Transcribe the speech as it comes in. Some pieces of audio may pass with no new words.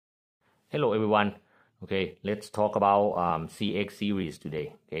Hello everyone. Okay, let's talk about C8 series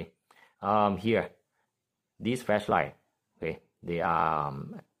today. Okay, here these flashlight. Okay, they are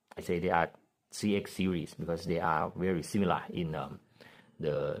I say they are C8 series because they are very similar in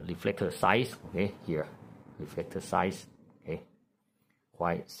the reflector size. Okay, here reflector size. Okay,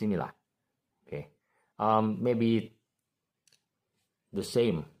 quite similar. Okay, maybe the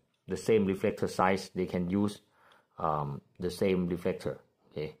same reflector size. They can use the same reflector.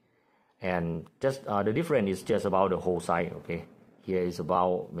 Okay. And just the difference is just about the hole size. Okay, here is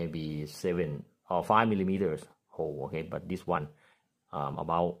about maybe 7 or 5 millimeters hole. Okay, but this one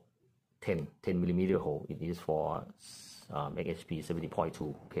about 10 millimeter hole. It is for XHP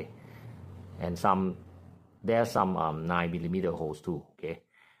 70.2. Okay, and there's some 9 millimeter holes too. Okay,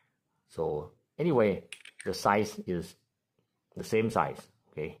 so anyway, the size is the same size.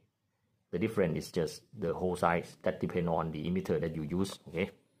 Okay, the difference is just the hole size. That depends on the emitter that you use.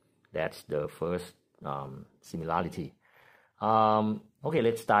 Okay. That's the first similarity. Okay,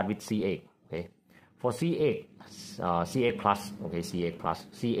 let's start with C8. Okay, for C8, C8 plus. Okay, C8 plus,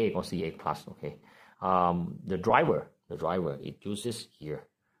 C8 or C8 plus. Okay, the driver it uses here.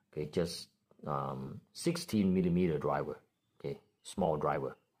 Okay, just 16 millimeter driver. Okay, small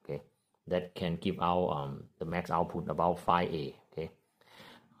driver. Okay, that can give out the max output about 5A. Okay,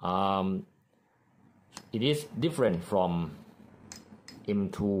 it is different from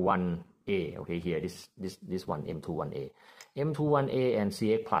M21A. Okay, here this one M21A, M21A and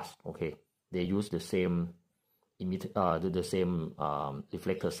C8 plus. Okay, they use the same the same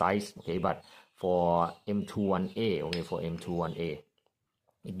reflector size. Okay, but for M21A, okay, for M21A,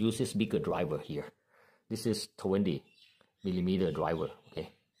 it uses bigger driver here. This is 20 millimeter driver.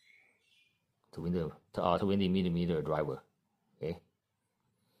 Okay, 20 millimeter driver. Okay,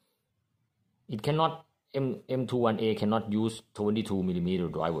 it cannot. M21A cannot use 22 millimeter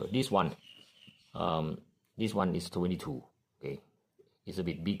driver. This one is 22. Okay, it's a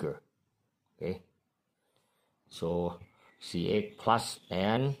bit bigger. Okay, so C8 plus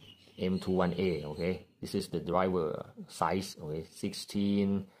and M21A. Okay, this is the driver size. Okay,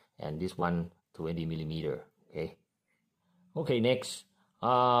 16, and this one 20 millimeter. Okay. Okay, next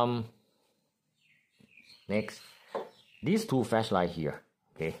these two flashlight here.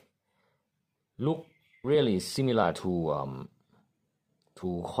 Okay, look really similar to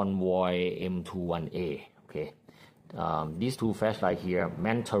Convoy M21A. Okay, these two flashlight here,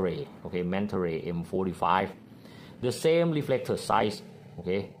 Mantaray. Okay, Mantaray M45, the same reflector size.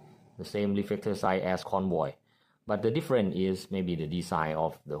 Okay, the same reflector size as Convoy, but the difference is maybe the design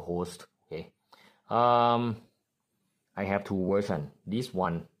of the host. Okay, I have two versions. This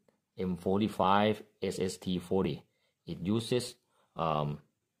one M45 SST40. It uses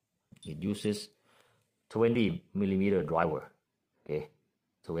 20 millimeter driver. Okay,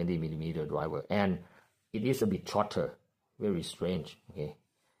 20 millimeter driver, and it is a bit shorter. Very strange. Okay,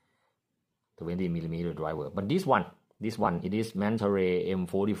 20 millimeter driver. But this one it is Mantaray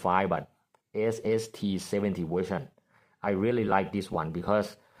M45 but SST70 version. I really like this one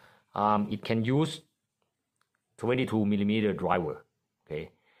because it can use 22 millimeter driver.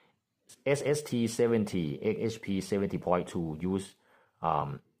 Okay, SST70 XHP 70.2 use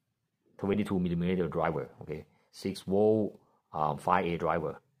 22 millimeter driver. Okay, 6 volt 5A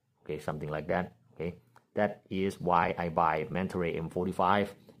driver. Okay, something like that. Okay, that is why I buy Mantaray M45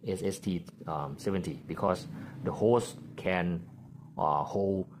 SST70 because the host can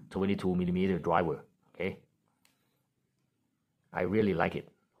hold 22 millimeter driver. Okay, I really like it.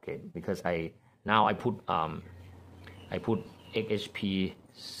 Okay, because I put XHP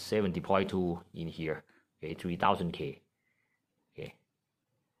 70.2 in here. Okay, 3000K. Okay,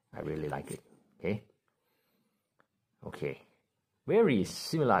 I really like it. Okay, very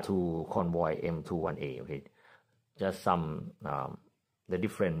similar to Convoy M21A. Okay, just some the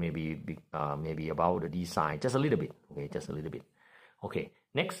difference maybe about the design just a little bit. Okay, just a little bit. Okay,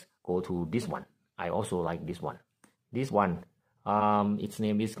 next go to this one. I also like this one. This one its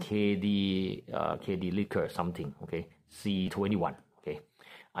name is Kdlitker something. Okay, C21. Okay,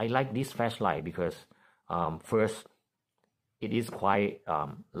 I like this flashlight because first it is quite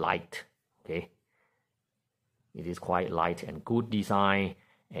light. Okay, it is quite light and good design,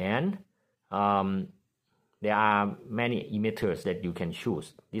 and there are many emitters that you can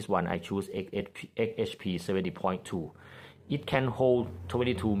choose. This one I choose XHP 70.2. It can hold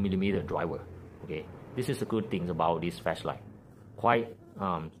 22 millimeter driver. Okay, this is a good thing about this flashlight. Quite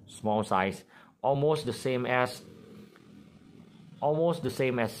small size, almost the same as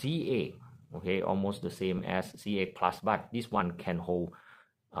C8. Okay, almost the same as C8 plus, but this one can hold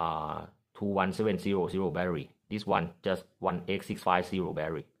 21700 battery. This one just 18650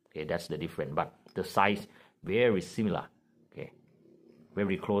 battery. Okay, that's the difference, but the size very similar. Okay,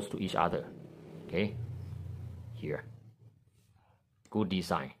 very close to each other. Okay, here, good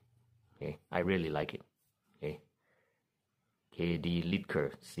design. Okay, I really like it. Okay,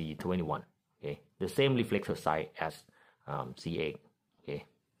 Kdlitker C21. Okay, the same reflector size as C8. Okay,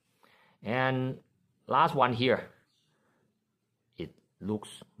 and last one here. It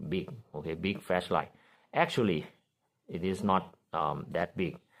looks big. Okay, big flashlight. Actually, it is not that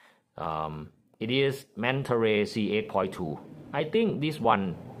big. It is Mantaray C8.2. I think this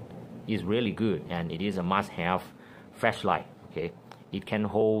one is really good, and it is a must-have flashlight. Okay, it can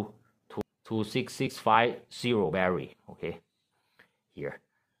hold 26650 battery. Okay, here,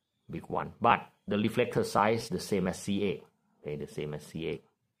 big one. But the reflector size the same as C8. Okay, the same as C8.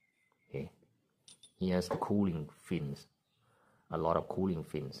 Okay, here's the cooling fins. A lot of cooling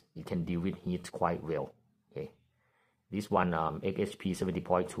fins. It can deal with heat quite well. Okay, this one XHP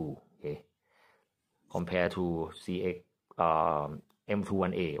 70.2. Okay, compared to C8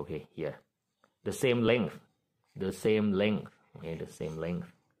 M21A. Okay, here, the same length. Okay, the same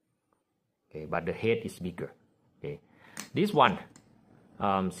length. Okay, but the head is bigger. Okay, this one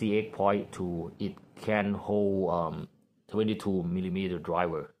C8.2, it can hold 22mm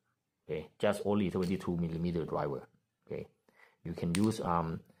driver. Okay, just only 22mm driver. Okay, you can use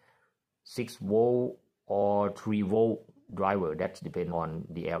 6 volt or 3 volt driver. That depends on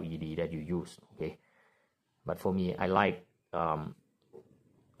the LED that you use. Okay, but for me, I like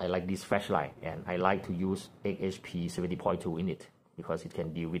this flashlight, and I like to use XHP 70.2 in it because it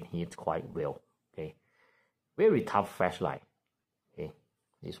can deal with heat quite well. Okay, very tough flashlight. Okay,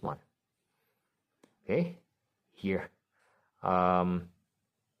 this one. Okay, here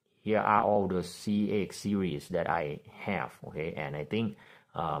here are all the C8 series that I have. Okay, and I think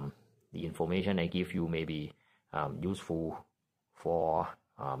the information I give you may be useful for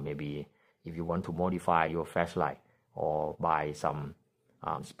maybe if you want to modify your flashlight or buy some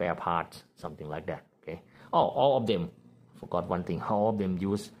spare parts, something like that. Okay. Oh, all of them, forgot one thing, all of them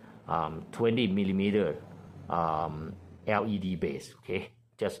use 20mm LED base. Okay,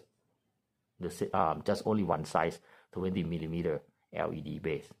 just only one size, 20mm LED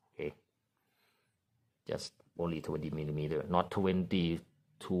base. Okay, just only 20mm, not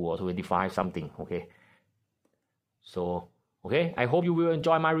 22 or 25 something. Okay, so okay, I hope you will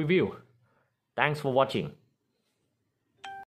enjoy my review. Thanks for watching.